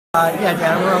Yeah,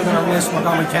 Dan, I'm really going to miss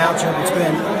Montgomery Township. It's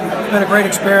been a great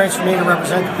experience for me to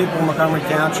represent the people of Montgomery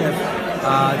Township.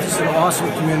 It's an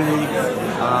awesome community.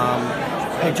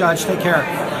 Hey, Judge, take care.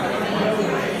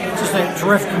 It's just a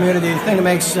terrific community. The thing that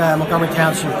makes Montgomery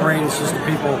Township great is just the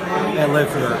people that live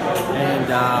here.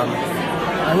 And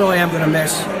I really am going to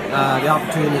miss the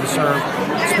opportunity to serve,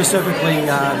 specifically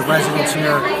the residents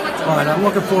here. But I'm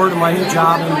looking forward to my new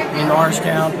job in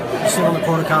Norristown, to sit on the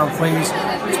Court of Common Pleas.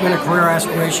 It's been a career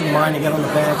aspiration of mine to get on the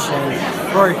bench, and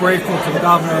very grateful to the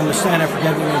governor and the Senate for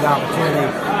giving me the opportunity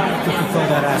to fulfill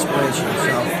that aspiration.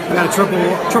 So we got a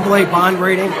triple A bond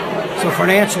rating, so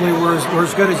financially we're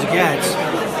as good as it gets.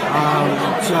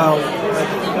 So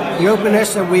the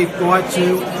openness that we've brought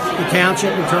to the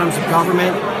township in terms of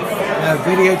government,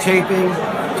 videotaping,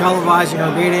 televising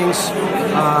our meetings,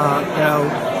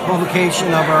 publication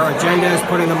of our agendas,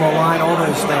 putting them online, all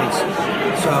those things.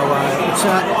 So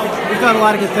we've done a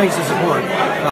lot of good things to support.